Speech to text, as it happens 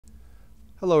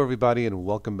Hello everybody and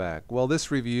welcome back. Well,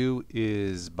 this review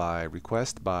is by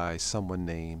request by someone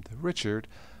named Richard.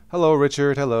 Hello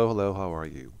Richard, hello, how are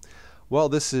you? Well,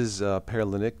 this is Pear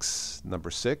Linux number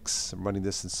 6. I'm running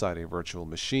this inside a virtual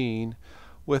machine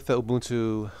with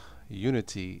Ubuntu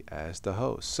Unity as the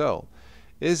host. So,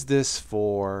 is this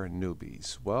for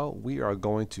newbies? Well, we are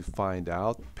going to find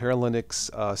out. Pear Linux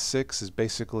 6 is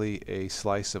basically a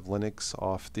slice of Linux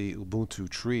off the Ubuntu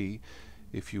tree,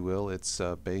 if you will. It's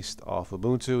based off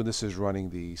Ubuntu, and this is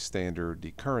running the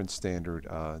current standard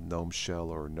Gnome Shell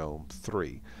or Gnome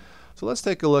 3. So let's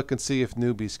take a look and see if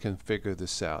newbies can figure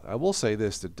this out. I will say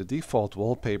this, that the default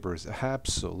wallpaper is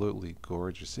absolutely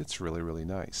gorgeous. It's really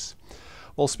nice.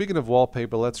 Well, speaking of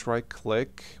wallpaper, let's right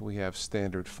click. We have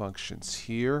standard functions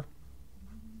here.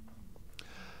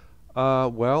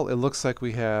 Well, it looks like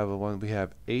we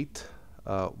have 8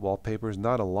 wallpapers,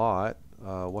 not a lot.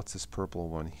 What's this purple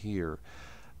one here?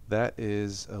 That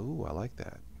is, oh, I like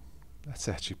that. That's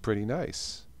actually pretty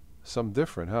nice. Something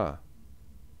different, huh?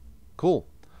 Cool.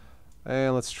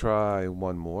 And let's try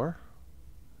one more.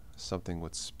 Something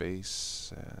with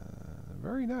space.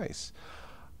 Very nice.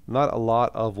 Not a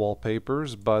lot of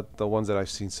wallpapers, but the ones that I've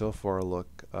seen so far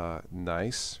look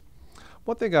nice.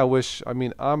 One thing I wish, I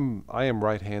am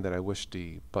right-handed. I wish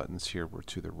the buttons here were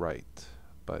to the right.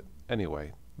 But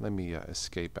anyway, let me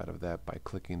escape out of that by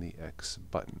clicking the X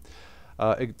button.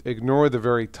 Ignore the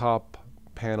very top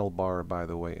panel bar, by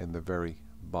the way, and the very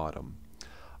bottom.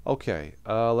 Okay,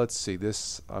 let's see.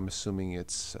 This, I'm assuming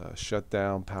it's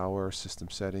shutdown, power, system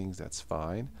settings. That's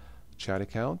fine. Chat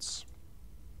accounts.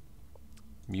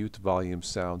 Mute, volume,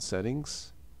 sound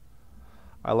settings.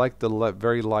 I like the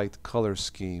very light color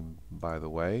scheme, by the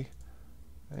way.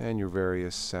 And your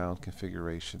various sound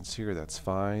configurations here. That's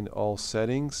fine. All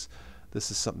settings. This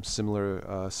is something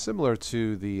similar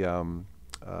to the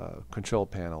control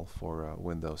panel for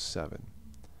Windows 7.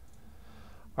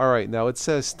 Alright, now it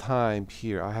says time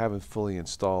here. I haven't fully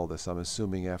installed this. I'm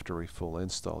assuming after a full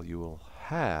install you will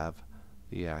have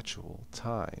the actual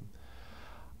time.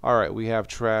 Alright, we have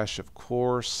trash, of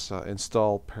course.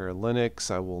 Install Pear Linux.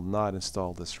 I will not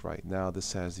install this right now.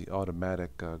 This has the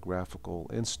automatic graphical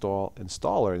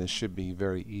installer, and it should be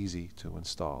very easy to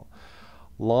install.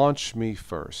 Launch me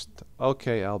first.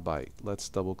 Okay, I'll bite. Let's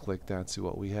double click that and see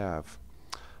what we have.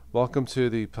 Welcome to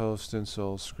the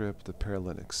post-install script, the Pear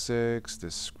Linux 6.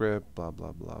 This script, blah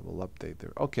blah blah, will update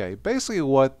there. Okay, basically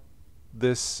what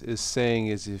this is saying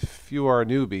is if you are a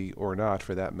newbie, or not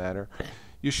for that matter,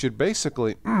 you should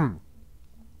basically,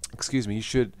 excuse me, you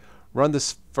should run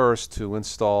this first to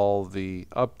install the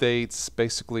updates,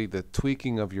 basically the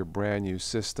tweaking of your brand new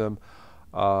system.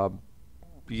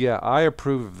 Yeah, I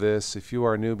approve of this. If you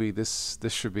are a newbie, this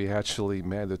should be actually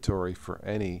mandatory for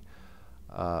any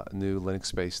new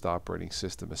Linux-based operating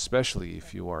system, especially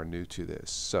if you are new to this.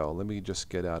 So let me just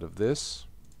get out of this.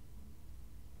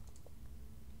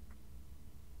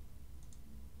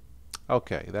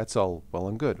 Okay, that's all well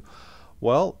and good.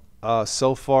 Well,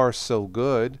 so far so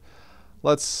good.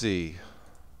 Let's see.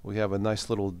 We have a nice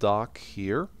little dock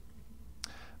here.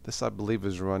 This, I believe,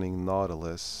 is running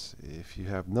Nautilus. If you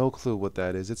have no clue what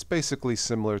that is, it's basically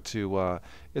similar to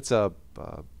it's a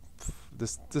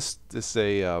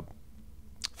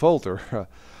folder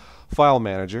file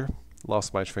manager.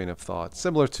 Lost my train of thought.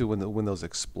 Similar to Windows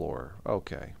Explorer.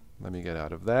 Okay, let me get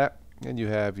out of that. And you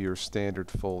have your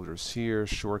standard folders here,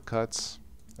 shortcuts.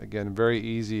 Again, very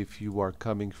easy if you are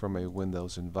coming from a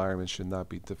Windows environment. Should not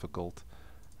be difficult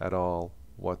at all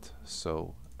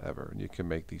whatsoever. And you can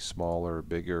make these smaller,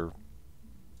 bigger.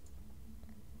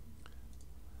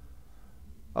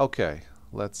 Okay,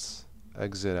 let's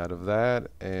exit out of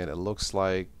that, and it looks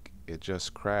like it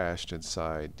just crashed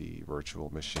inside the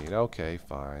virtual machine. Okay,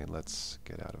 fine, let's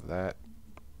get out of that.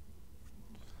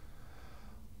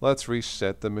 Let's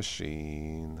reset the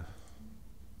machine.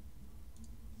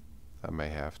 I may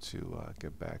have to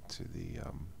get back to the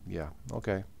yeah,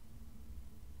 okay.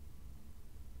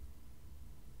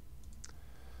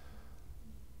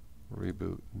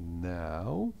 Reboot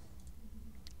now.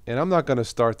 And I'm not going to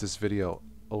start this video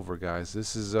over, guys.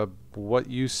 This is what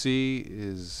you see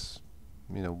is,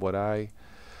 you know, what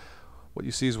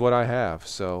you see is what I have.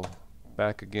 So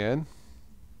back again.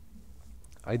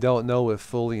 I don't know if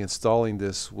fully installing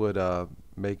this would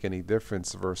make any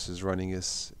difference versus running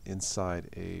this inside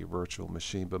a virtual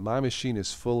machine, but my machine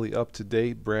is fully up to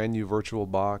date, brand new virtual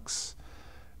box,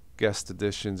 guest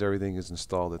editions, everything is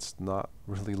installed. It's not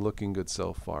really looking good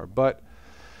so far, but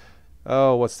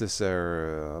oh, what's this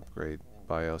error? Upgrade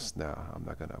BIOS. Now I'm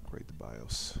not going to upgrade the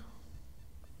BIOS.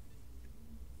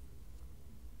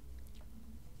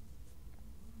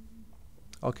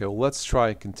 Okay, well, let's try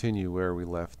and continue where we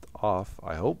left off,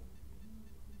 I hope.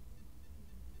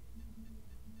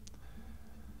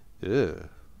 Ew.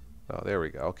 Oh, there we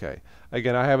go. Okay.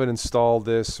 Again, I haven't installed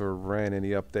this or ran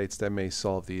any updates. That may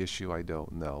solve the issue. I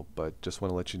don't know. But just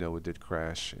want to let you know it did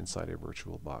crash inside a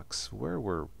VirtualBox. Where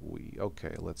were we?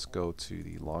 Okay, let's go to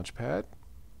the Launchpad.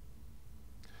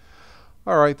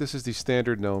 Alright, this is the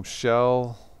standard Gnome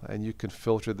Shell. And you can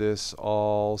filter this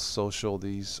all social.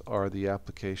 These are the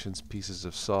applications, pieces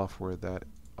of software that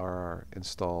are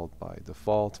installed by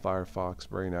default. Firefox,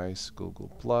 very nice. Google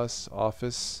Plus,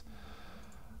 Office.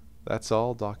 That's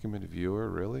all. Document viewer,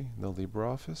 really? No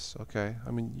LibreOffice? Okay.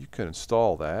 I mean, you can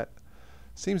install that.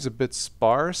 Seems a bit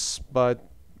sparse,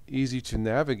 but easy to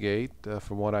navigate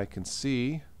from what I can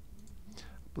see. I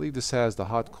believe this has the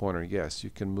hot corner. Yes,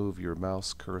 you can move your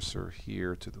mouse cursor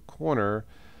here to the corner,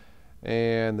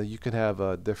 and you can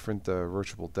have different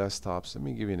virtual desktops. Let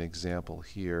me give you an example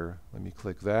here. Let me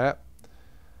click that.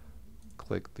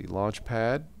 Click the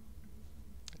Launchpad,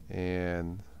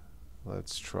 and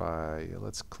let's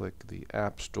click the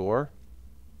App Store.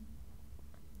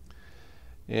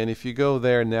 And if you go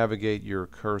there and navigate your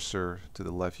cursor to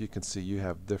the left, you can see you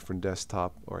have different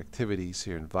desktop or activities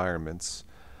here, environments.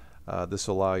 This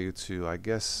will allow you to, I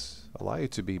guess,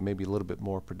 be maybe a little bit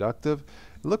more productive.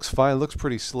 It looks fine, it looks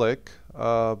pretty slick.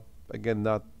 Again,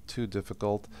 not too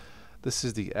difficult. This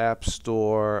is the App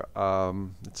Store.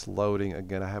 It's loading.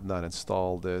 Again, I have not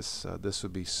installed this. This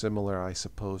would be similar, I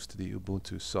suppose, to the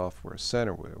Ubuntu Software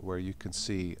Center, where you can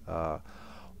see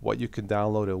what you can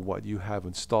download and what you have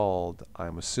installed.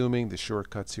 I'm assuming the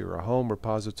shortcuts here are Home,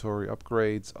 Repository,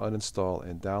 Upgrades, Uninstall,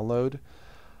 and Download.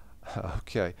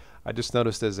 Okay, I just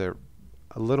noticed there's a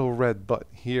little red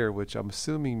button here, which I'm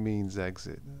assuming means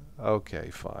exit. Okay,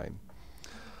 fine.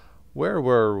 Where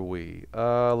were we?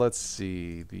 Let's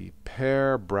see. The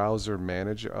Pear Browser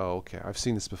Manager. Oh, okay. I've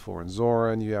seen this before in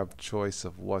Zorin. You have choice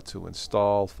of what to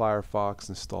install. Firefox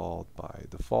installed by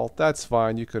default. That's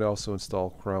fine. You could also install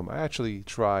Chrome. I actually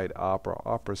tried Opera.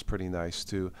 Opera's pretty nice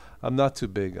too. I'm not too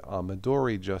big on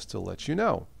Midori, just to let you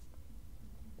know.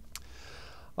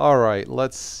 Alright,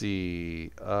 let's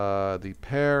see. The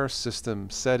Pear system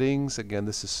settings. Again,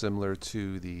 this is similar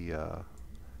to the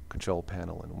control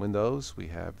panel in Windows. We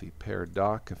have the Pear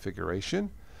dock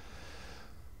configuration.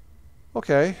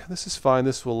 Okay, this is fine.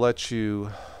 This will let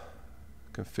you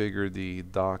configure the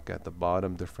dock at the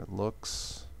bottom, different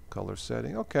looks, color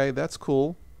setting. Okay, that's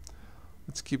cool.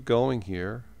 Let's keep going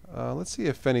here. Let's see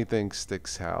if anything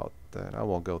sticks out. Then I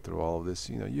won't go through all of this.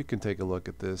 You can take a look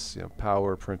at this.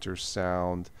 Power, printer,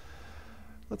 sound.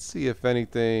 Let's see if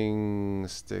anything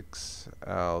sticks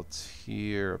out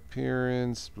here.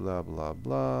 Appearance, blah blah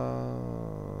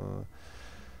blah.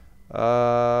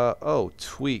 Oh,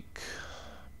 tweak.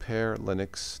 Pear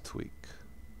Linux tweak.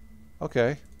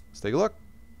 Okay, let's take a look.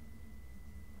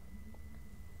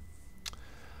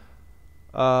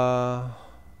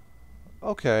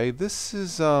 Okay, this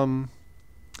is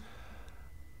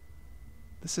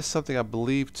something I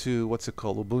believe to, what's it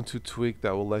called, Ubuntu Tweak,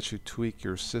 that will let you tweak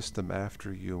your system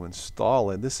after you install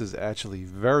it. This is actually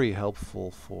very helpful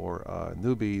for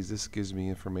newbies. This gives me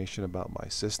information about my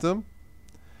system.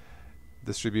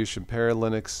 Distribution Pear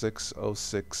Linux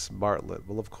 606 Bartlett.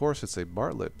 Well, of course it's a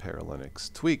Bartlett Pear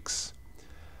Linux. Tweaks.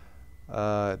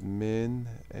 Admin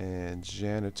and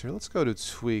janitor. Let's go to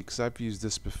tweaks. I've used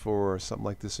this before, something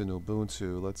like this in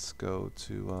Ubuntu. Let's go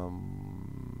to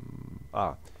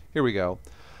here we go.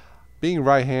 Being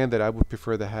right-handed, I would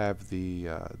prefer to have the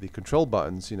control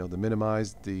buttons, the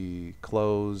minimize, the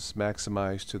close,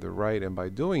 maximize to the right, and by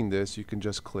doing this you can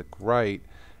just click right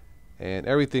and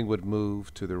everything would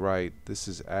move to the right. This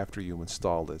is after you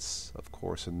install this, of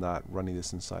course, and not running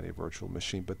this inside a virtual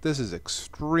machine. But this is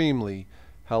extremely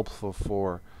helpful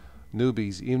for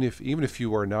newbies, even if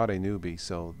you are not a newbie.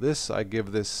 So this, I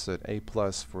give this an A+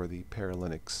 for the Pear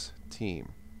Linux team.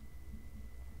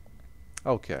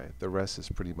 Okay, the rest is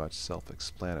pretty much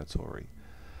self-explanatory.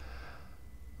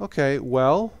 Okay,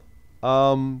 well,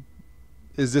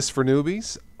 is this for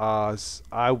newbies?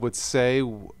 I would say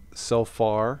so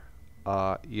far,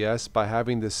 yes. By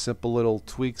having this simple little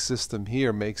tweak system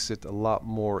here makes it a lot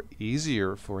more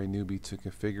easier for a newbie to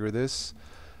configure this.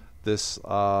 This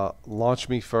Launch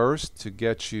Me First to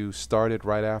get you started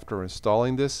right after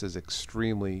installing this is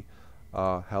extremely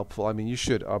helpful. I mean, you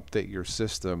should update your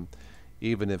system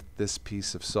even if this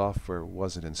piece of software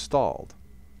wasn't installed.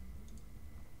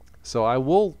 So I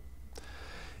will,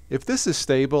 if this is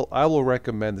stable, I will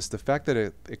recommend this. The fact that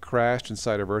it crashed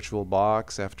inside a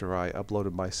VirtualBox after I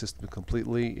uploaded my system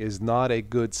completely is not a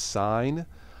good sign.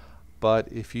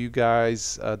 But if you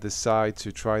guys decide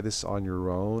to try this on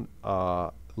your own,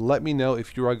 let me know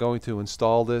if you are going to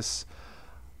install this.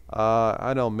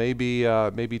 I don't know,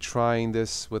 maybe trying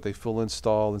this with a full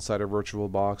install inside a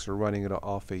VirtualBox or running it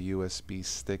off a USB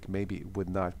stick, maybe it would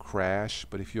not crash.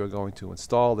 But if you are going to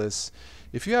install this,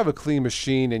 if you have a clean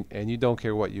machine and you don't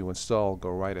care what you install, go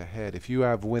right ahead. If you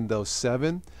have Windows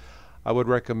 7, I would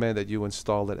recommend that you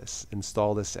install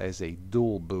this as a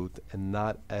dual boot and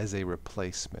not as a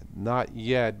replacement. Not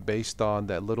yet, based on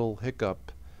that little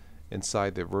hiccup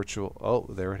inside the virtual. Oh,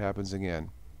 there it happens again.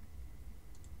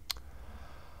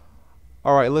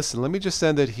 All right, listen, let me just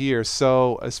end it here.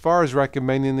 So as far as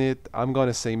recommending it, I'm going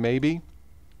to say maybe.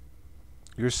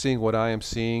 You're seeing what I am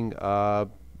seeing.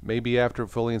 Maybe after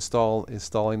fully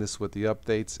installing this with the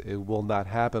updates, it will not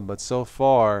happen. But so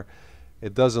far,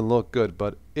 it doesn't look good.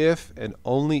 But if and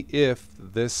only if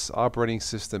this operating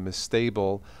system is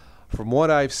stable, from what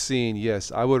I've seen,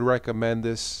 yes, I would recommend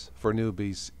this for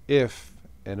newbies if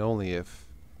and only if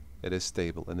it is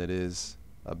stable. And it is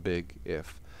a big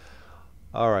if.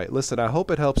 Alright, listen, I hope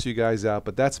it helps you guys out,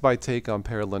 but that's my take on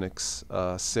Pear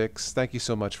Linux 6. Thank you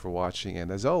so much for watching,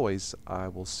 and as always, I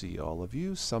will see all of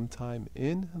you sometime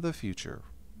in the future.